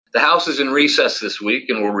The House is in recess this week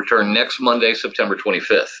and will return next Monday, September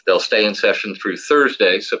 25th. They'll stay in session through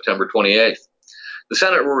Thursday, September 28th. The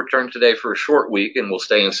Senate will return today for a short week and will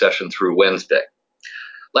stay in session through Wednesday.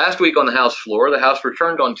 Last week on the House floor, the House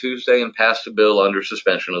returned on Tuesday and passed a bill under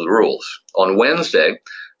suspension of the rules. On Wednesday,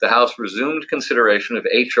 the House resumed consideration of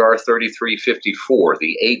H.R. 3354,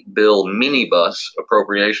 the 8-bill minibus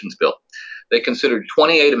appropriations bill. They considered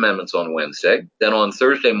 28 amendments on Wednesday. Then on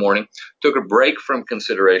Thursday morning, took a break from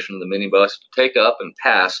consideration of the minibus to take up and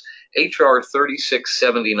pass H.R.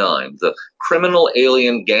 3679, the Criminal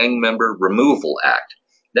Alien Gang Member Removal Act.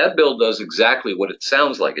 That bill does exactly what it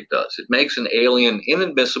sounds like it does. It makes an alien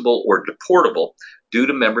inadmissible or deportable due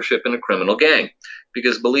to membership in a criminal gang.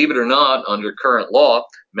 Because believe it or not, under current law,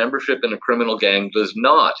 membership in a criminal gang does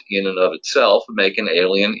not, in and of itself, make an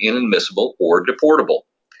alien inadmissible or deportable.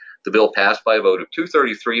 The bill passed by a vote of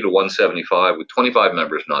 233 to 175, with 25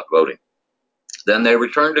 members not voting. Then they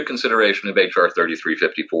returned to consideration of H.R.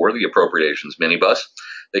 3354, the appropriations minibus.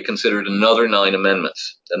 They considered another 9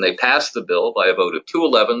 amendments. Then they passed the bill by a vote of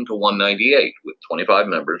 211 to 198, with 25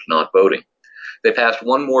 members not voting. They passed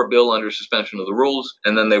one more bill under suspension of the rules,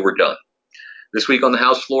 and then they were done. This week on the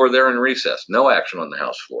House floor, they're in recess. No action on the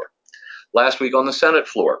House floor. Last week on the Senate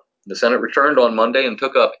floor, the Senate returned on Monday and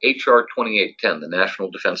took up H.R. 2810, the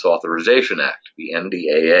National Defense Authorization Act, the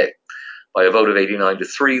NDAA. By a vote of 89 to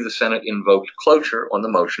 3, the Senate invoked cloture on the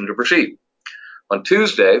motion to proceed. On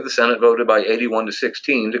Tuesday, the Senate voted by 81 to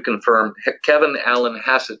 16 to confirm Kevin Allen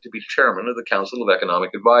Hassett to be chairman of the Council of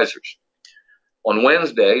Economic Advisors. On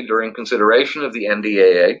Wednesday, during consideration of the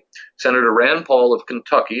NDAA, Senator Rand Paul of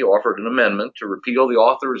Kentucky offered an amendment to repeal the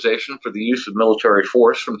authorization for the use of military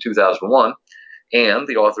force from 2001 and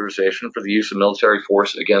the authorization for the use of military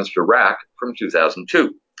force against Iraq from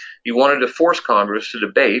 2002. He wanted to force Congress to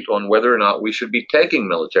debate on whether or not we should be taking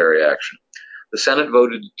military action. The Senate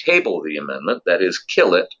voted to table the amendment, that is,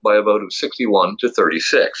 kill it, by a vote of 61 to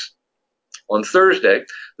 36. On Thursday,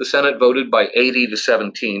 the Senate voted by 80 to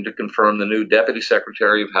 17 to confirm the new Deputy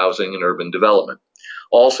Secretary of Housing and Urban Development.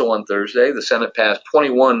 Also on Thursday, the Senate passed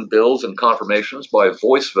 21 bills and confirmations by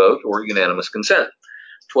voice vote or unanimous consent.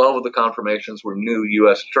 12 of the confirmations were new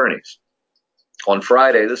U.S. attorneys. On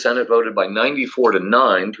Friday, the Senate voted by 94 to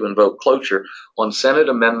 9 to invoke cloture on Senate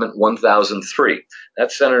Amendment 1003.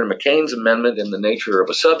 That's Senator McCain's amendment in the nature of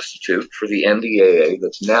a substitute for the NDAA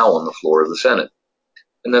that's now on the floor of the Senate.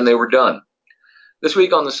 And then they were done. This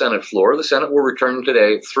week on the Senate floor, the Senate will return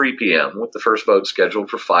today at 3 p.m., with the first vote scheduled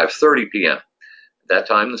for 5:30 p.m. At that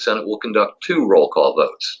time, the Senate will conduct 2 roll call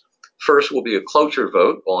votes. First will be a cloture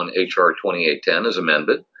vote on H.R. 2810 as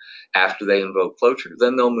amended. After they invoke cloture,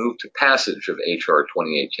 then they'll move to passage of H.R.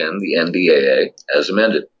 2810, the NDAA, as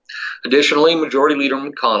amended. Additionally, Majority Leader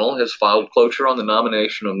McConnell has filed cloture on the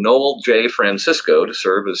nomination of Noel J. Francisco to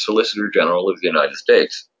serve as Solicitor General of the United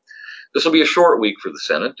States. This will be a short week for the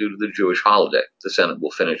Senate due to the Jewish holiday. The Senate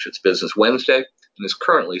will finish its business Wednesday and is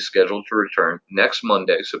currently scheduled to return next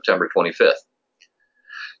Monday, September 25th.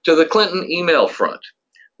 To the Clinton email front.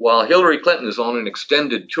 While Hillary Clinton is on an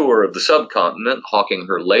extended tour of the subcontinent, hawking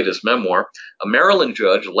her latest memoir, a Maryland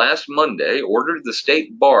judge last Monday ordered the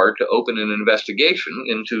state bar to open an investigation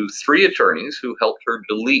into 3 attorneys who helped her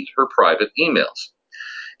delete her private emails.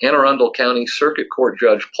 Anne Arundel County Circuit Court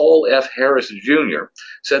Judge Paul F. Harris, Jr.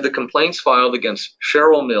 said the complaints filed against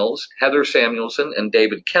Cheryl Mills, Heather Samuelson, and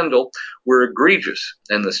David Kendall were egregious,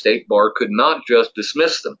 and the state bar could not just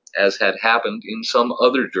dismiss them, as had happened in some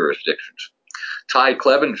other jurisdictions. Ty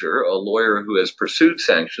Clevenger, a lawyer who has pursued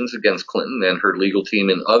sanctions against Clinton and her legal team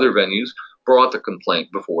in other venues, brought the complaint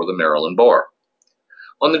before the Maryland bar.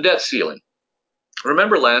 On the debt ceiling.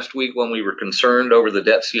 Remember last week when we were concerned over the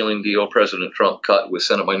debt ceiling deal President Trump cut with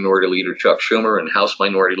Senate Minority Leader Chuck Schumer and House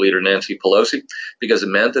Minority Leader Nancy Pelosi because it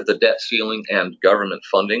meant that the debt ceiling and government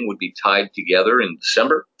funding would be tied together in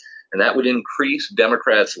December, and that would increase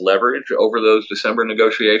Democrats' leverage over those December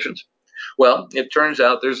negotiations? Well, it turns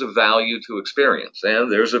out there's a value to experience,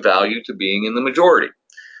 and there's a value to being in the majority.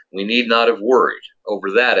 We need not have worried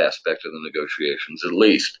over that aspect of the negotiations, at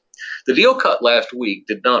least. The deal cut last week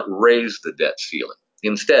did not raise the debt ceiling.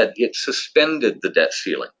 Instead, it suspended the debt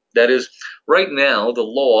ceiling. That is, right now, the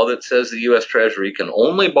law that says the U.S. Treasury can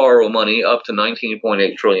only borrow money up to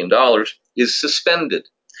 $19.8 trillion is suspended.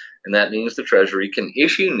 And that means the Treasury can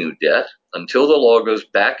issue new debt until the law goes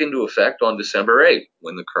back into effect on December 8th,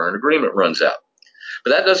 when the current agreement runs out.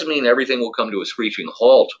 But that doesn't mean everything will come to a screeching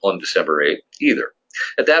halt on December 8th either.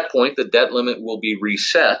 At that point, the debt limit will be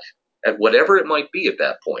reset at whatever it might be at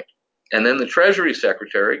that point. And then the Treasury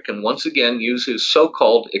Secretary can once again use his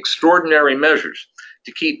so-called extraordinary measures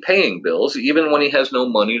to keep paying bills even when he has no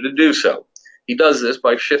money to do so. He does this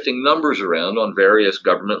by shifting numbers around on various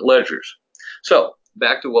government ledgers. So,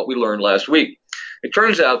 back to what we learned last week. It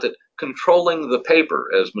turns out that controlling the paper,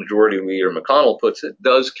 as Majority Leader McConnell puts it,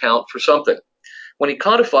 does count for something. When he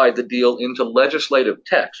codified the deal into legislative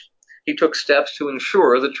text, he took steps to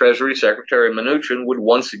ensure that Treasury Secretary Mnuchin would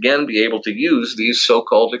once again be able to use these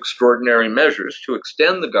so-called extraordinary measures to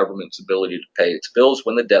extend the government's ability to pay its bills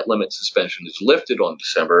when the debt limit suspension is lifted on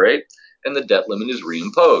December 8th and the debt limit is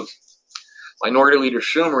reimposed. Minority Leader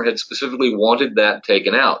Schumer had specifically wanted that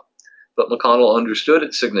taken out, but McConnell understood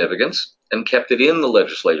its significance and kept it in the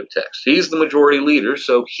legislative text. He's the majority leader,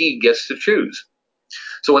 so he gets to choose.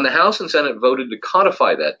 So when the House and Senate voted to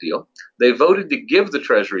codify that deal, they voted to give the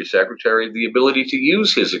Treasury Secretary the ability to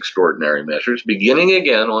use his extraordinary measures beginning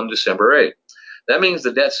again on December 8th. That means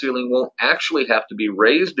the debt ceiling won't actually have to be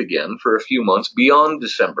raised again for a few months beyond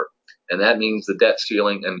December. And that means the debt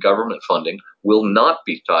ceiling and government funding will not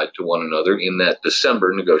be tied to one another in that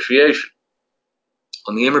December negotiation.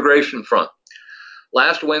 On the immigration front,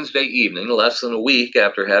 last Wednesday evening, less than a week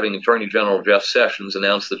after having Attorney General Jeff Sessions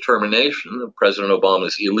announce the termination of President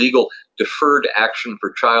Obama's illegal Deferred Action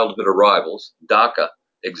for Childhood Arrivals, DACA,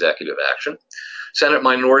 executive action, Senate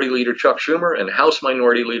Minority Leader Chuck Schumer and House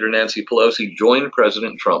Minority Leader Nancy Pelosi joined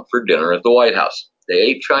President Trump for dinner at the White House. They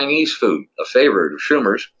ate Chinese food, a favorite of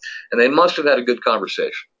Schumer's, and they must have had a good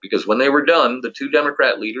conversation, because when they were done, the two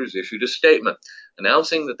Democrat leaders issued a statement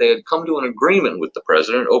announcing that they had come to an agreement with the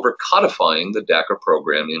president over codifying the DACA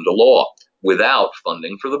program into law without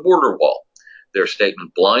funding for the border wall. Their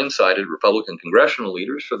statement blindsided Republican congressional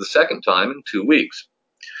leaders for the second time in 2 weeks.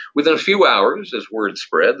 Within a few hours, as word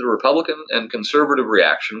spread, the Republican and conservative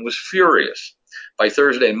reaction was furious. By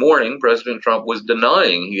Thursday morning, President Trump was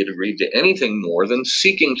denying he had agreed to anything more than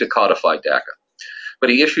seeking to codify DACA. But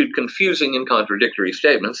he issued confusing and contradictory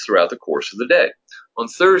statements throughout the course of the day. On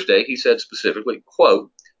Thursday, he said specifically, quote,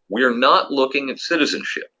 "We're not looking at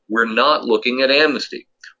citizenship. We're not looking at amnesty.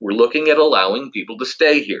 We're looking at allowing people to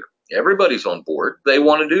stay here. Everybody's on board. They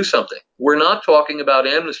want to do something. We're not talking about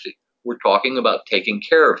amnesty. We're talking about taking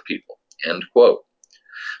care of people," end quote.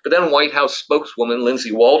 But then White House spokeswoman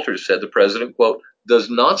Lindsay Walters said the president, quote, "does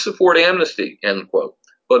not support amnesty," end quote,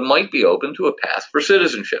 but might be open to a path for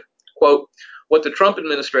citizenship. Quote, "What the Trump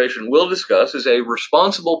administration will discuss is a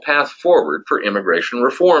responsible path forward for immigration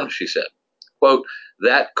reform," she said. Quote,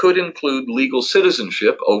 "that could include legal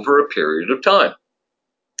citizenship over a period of time."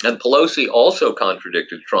 And Pelosi also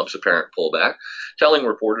contradicted Trump's apparent pullback, telling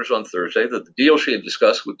reporters on Thursday that the deal she had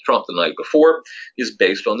discussed with Trump the night before is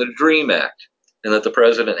based on the DREAM Act, and that the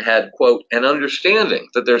president had, quote, "an understanding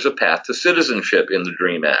that there's a path to citizenship in the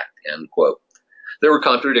DREAM Act," end quote. There were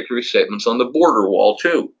contradictory statements on the border wall,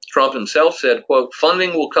 too. Trump himself said, quote,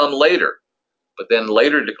 "funding will come later," but then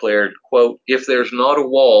later declared, quote, "if there's not a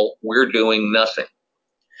wall, we're doing nothing."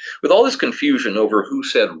 With all this confusion over who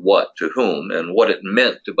said what to whom and what it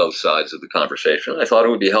meant to both sides of the conversation, I thought it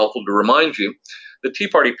would be helpful to remind you that Tea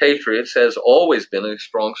Party Patriots has always been a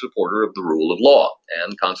strong supporter of the rule of law,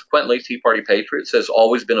 and consequently, Tea Party Patriots has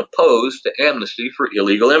always been opposed to amnesty for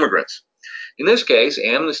illegal immigrants. In this case,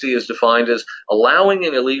 amnesty is defined as allowing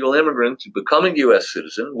an illegal immigrant to become a U.S.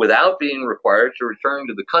 citizen without being required to return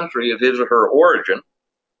to the country of his or her origin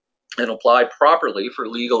and apply properly for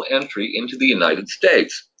legal entry into the United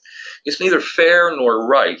States. It's neither fair nor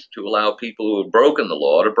right to allow people who have broken the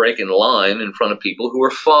law to break in line in front of people who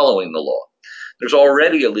are following the law. There's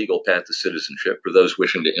already a legal path to citizenship for those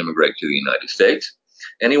wishing to immigrate to the United States.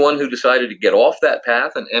 Anyone who decided to get off that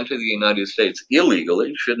path and enter the United States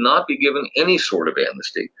illegally should not be given any sort of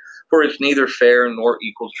amnesty, for it's neither fair nor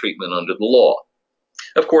equal treatment under the law.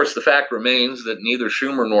 Of course, the fact remains that neither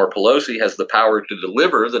Schumer nor Pelosi has the power to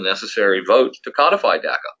deliver the necessary votes to codify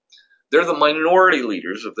DACA. They're the minority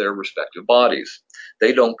leaders of their respective bodies.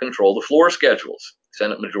 They don't control the floor schedules.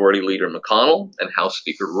 Senate Majority Leader McConnell and House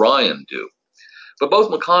Speaker Ryan do. But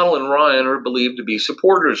both McConnell and Ryan are believed to be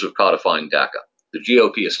supporters of codifying DACA. The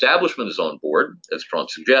GOP establishment is on board, as Trump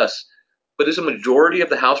suggests, but is a majority of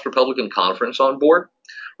the House Republican Conference on board?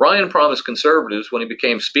 Ryan promised conservatives when he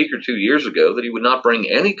became Speaker 2 years ago that he would not bring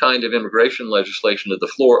any kind of immigration legislation to the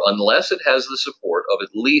floor unless it has the support of at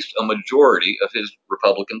least a majority of his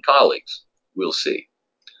Republican colleagues. We'll see.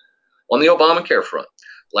 On the Obamacare front,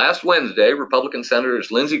 last Wednesday, Republican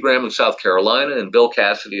Senators Lindsey Graham of South Carolina and Bill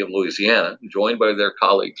Cassidy of Louisiana, joined by their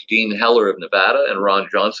colleagues Dean Heller of Nevada and Ron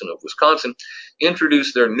Johnson of Wisconsin,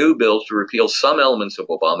 introduced their new bill to repeal some elements of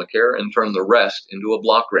Obamacare and turn the rest into a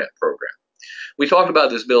block grant program. We talked about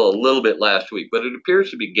this bill a little bit last week, but it appears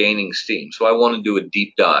to be gaining steam, so I want to do a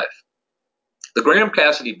deep dive. The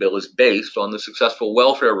Graham-Cassidy bill is based on the successful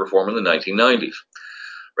welfare reform in the 1990s.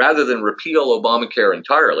 Rather than repeal Obamacare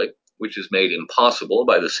entirely, which is made impossible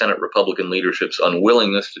by the Senate Republican leadership's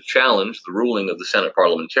unwillingness to challenge the ruling of the Senate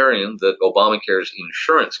parliamentarian that Obamacare's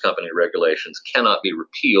insurance company regulations cannot be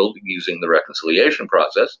repealed using the reconciliation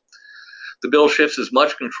process, the bill shifts as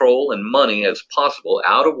much control and money as possible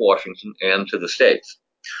out of Washington and to the states.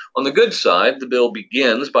 On the good side, the bill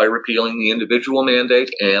begins by repealing the individual mandate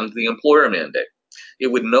and the employer mandate.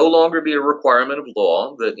 It would no longer be a requirement of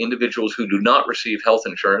law that individuals who do not receive health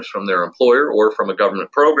insurance from their employer or from a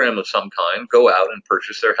government program of some kind go out and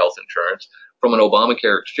purchase their health insurance from an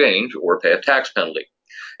Obamacare exchange or pay a tax penalty.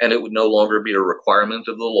 And it would no longer be a requirement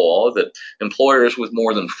of the law that employers with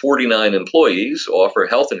more than 49 employees offer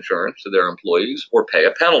health insurance to their employees or pay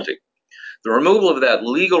a penalty. The removal of that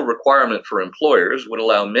legal requirement for employers would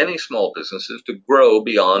allow many small businesses to grow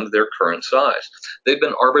beyond their current size. They've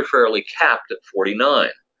been arbitrarily capped at 49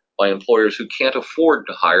 by employers who can't afford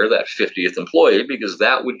to hire that 50th employee because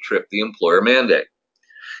that would trip the employer mandate.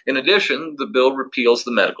 In addition, the bill repeals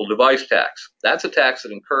the medical device tax. That's a tax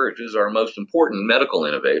that encourages our most important medical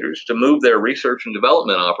innovators to move their research and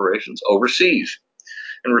development operations overseas.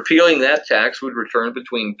 And repealing that tax would return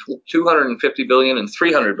between $250 billion and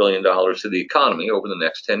 $300 billion to the economy over the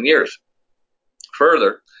next 10 years.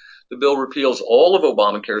 Further, the bill repeals all of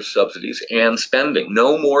Obamacare's subsidies and spending.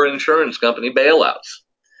 No more insurance company bailouts.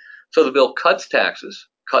 So the bill cuts taxes,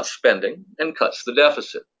 cuts spending, and cuts the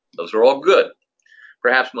deficit. Those are all good.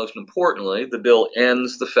 Perhaps most importantly, the bill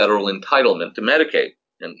ends the federal entitlement to Medicaid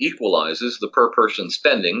and equalizes the per-person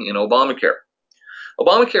spending in Obamacare.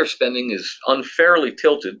 Obamacare spending is unfairly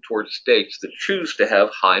tilted towards states that choose to have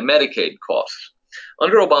high Medicaid costs.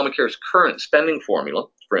 Under Obamacare's current spending formula,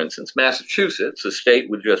 for instance, Massachusetts, a state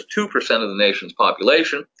with just 2% of the nation's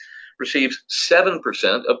population, receives 7%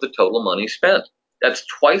 of the total money spent. That's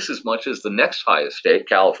twice as much as the next highest state,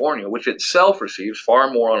 California, which itself receives far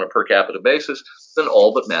more on a per capita basis than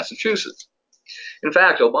all but Massachusetts. In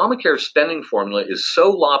fact, Obamacare's spending formula is so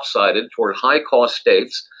lopsided toward high-cost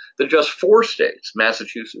states that just 4 states,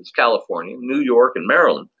 Massachusetts, California, New York, and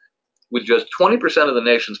Maryland, with just 20% of the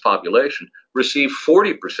nation's population, receive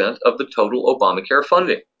 40% of the total Obamacare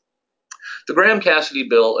funding. The Graham-Cassidy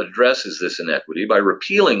bill addresses this inequity by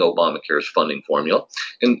repealing Obamacare's funding formula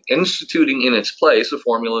and instituting in its place a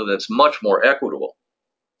formula that's much more equitable.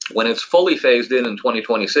 When it's fully phased in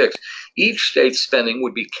 2026, each state's spending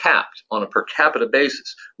would be capped on a per capita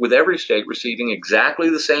basis, with every state receiving exactly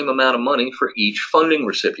the same amount of money for each funding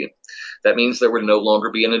recipient. That means there would no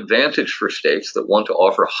longer be an advantage for states that want to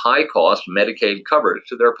offer high-cost Medicaid coverage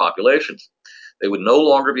to their populations. They would no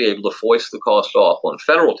longer be able to foist the cost off on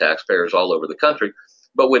federal taxpayers all over the country,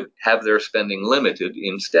 but would have their spending limited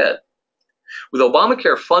instead. With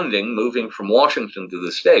Obamacare funding moving from Washington to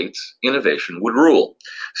the states, innovation would rule.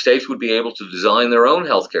 States would be able to design their own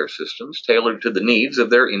healthcare systems tailored to the needs of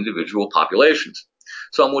their individual populations.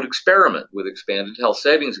 Some would experiment with expanded health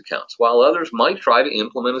savings accounts, while others might try to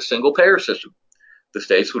implement a single-payer system. The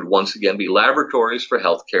states would once again be laboratories for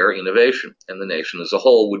healthcare innovation, and the nation as a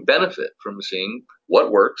whole would benefit from seeing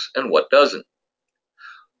what works and what doesn't.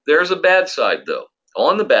 There's a bad side, though.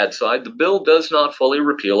 On the bad side, the bill does not fully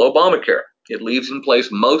repeal Obamacare. It leaves in place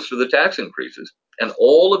most of the tax increases and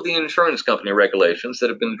all of the insurance company regulations that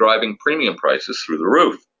have been driving premium prices through the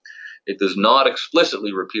roof. It does not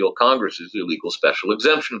explicitly repeal Congress's illegal special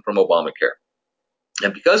exemption from Obamacare.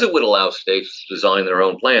 And because it would allow states to design their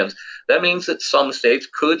own plans, that means that some states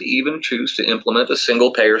could even choose to implement a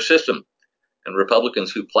single-payer system. And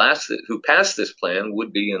Republicans who pass this plan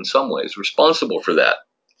would be in some ways responsible for that.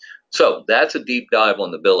 So that's a deep dive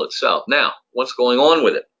on the bill itself. Now, what's going on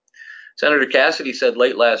with it? Senator Cassidy said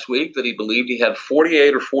late last week that he believed he had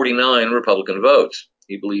 48 or 49 Republican votes.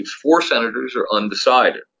 He believes 4 senators are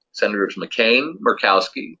undecided. Senators McCain,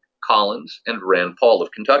 Murkowski, Collins, and Rand Paul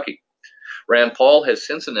of Kentucky. Rand Paul has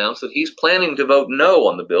since announced that he's planning to vote no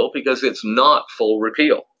on the bill because it's not full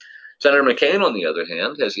repeal. Senator McCain, on the other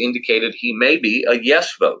hand, has indicated he may be a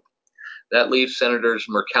yes vote. That leaves Senators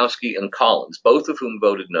Murkowski and Collins, both of whom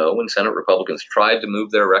voted no when Senate Republicans tried to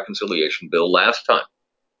move their reconciliation bill last time.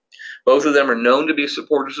 Both of them are known to be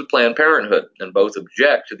supporters of Planned Parenthood, and both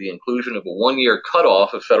object to the inclusion of a 1-year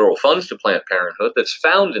cutoff of federal funds to Planned Parenthood that's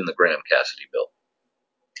found in the Graham-Cassidy bill.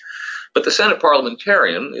 But the Senate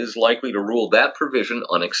parliamentarian is likely to rule that provision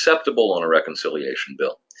unacceptable on a reconciliation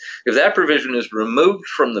bill. If that provision is removed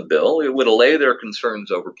from the bill, it would allay their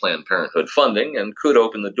concerns over Planned Parenthood funding and could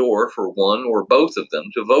open the door for one or both of them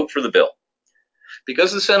to vote for the bill.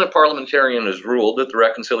 Because the Senate parliamentarian has ruled that the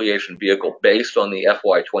reconciliation vehicle based on the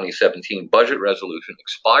FY 2017 budget resolution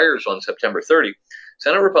expires on September 30,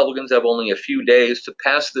 Senate Republicans have only a few days to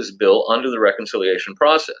pass this bill under the reconciliation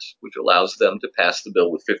process, which allows them to pass the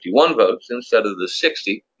bill with 51 votes instead of the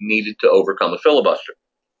 60 needed to overcome a filibuster.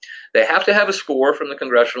 They have to have a score from the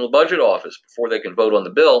Congressional Budget Office before they can vote on the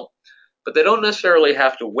bill, but they don't necessarily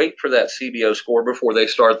have to wait for that CBO score before they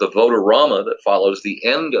start the vote-a-rama that follows the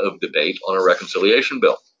end of debate on a reconciliation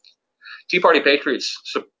bill. Tea Party Patriots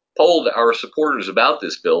polled our supporters about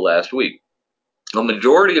this bill last week. A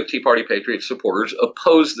majority of Tea Party Patriot supporters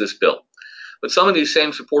oppose this bill, but some of these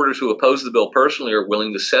same supporters who oppose the bill personally are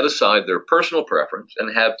willing to set aside their personal preference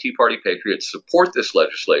and have Tea Party Patriots support this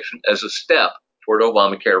legislation as a step toward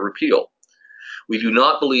Obamacare repeal. We do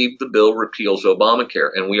not believe the bill repeals Obamacare,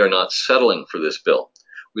 and we are not settling for this bill.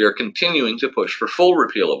 We are continuing to push for full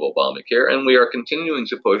repeal of Obamacare, and we are continuing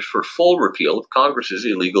to push for full repeal of Congress's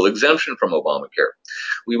illegal exemption from Obamacare.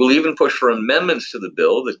 We will even push for amendments to the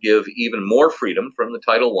bill that give even more freedom from the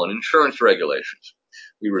Title I insurance regulations.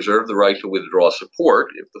 We reserve the right to withdraw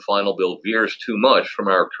support if the final bill veers too much from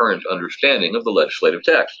our current understanding of the legislative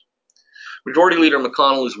text. Majority Leader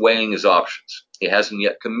McConnell is weighing his options. He hasn't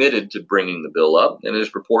yet committed to bringing the bill up and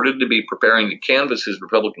is reported to be preparing to canvass his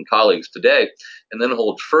Republican colleagues today and then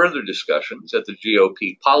hold further discussions at the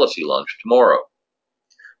GOP policy lunch tomorrow.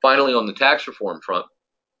 Finally, on the tax reform front,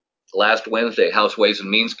 last Wednesday, House Ways and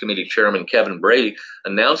Means Committee Chairman Kevin Brady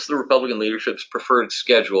announced the Republican leadership's preferred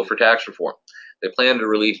schedule for tax reform. They plan to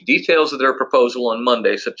release details of their proposal on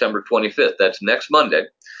Monday, September 25th. That's next Monday,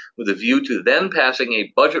 with a view to then passing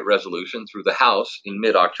a budget resolution through the House in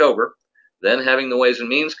mid-October, then having the Ways and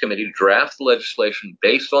Means Committee draft the legislation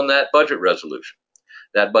based on that budget resolution.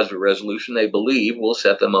 That budget resolution, they believe, will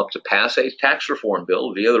set them up to pass a tax reform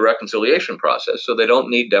bill via the reconciliation process, so they don't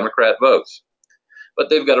need Democrat votes. But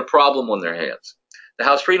they've got a problem on their hands. The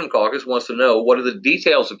House Freedom Caucus wants to know what are the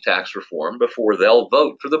details of tax reform before they'll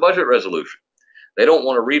vote for the budget resolution. They don't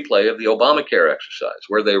want a replay of the Obamacare exercise,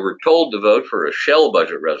 where they were told to vote for a shell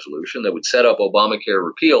budget resolution that would set up Obamacare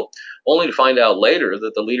repeal, only to find out later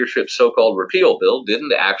that the leadership's so-called repeal bill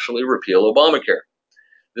didn't actually repeal Obamacare.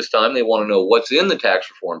 This time they want to know what's in the tax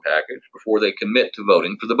reform package before they commit to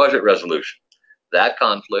voting for the budget resolution. That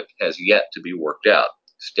conflict has yet to be worked out.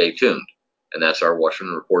 Stay tuned. And that's our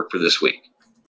Washington Report for this week.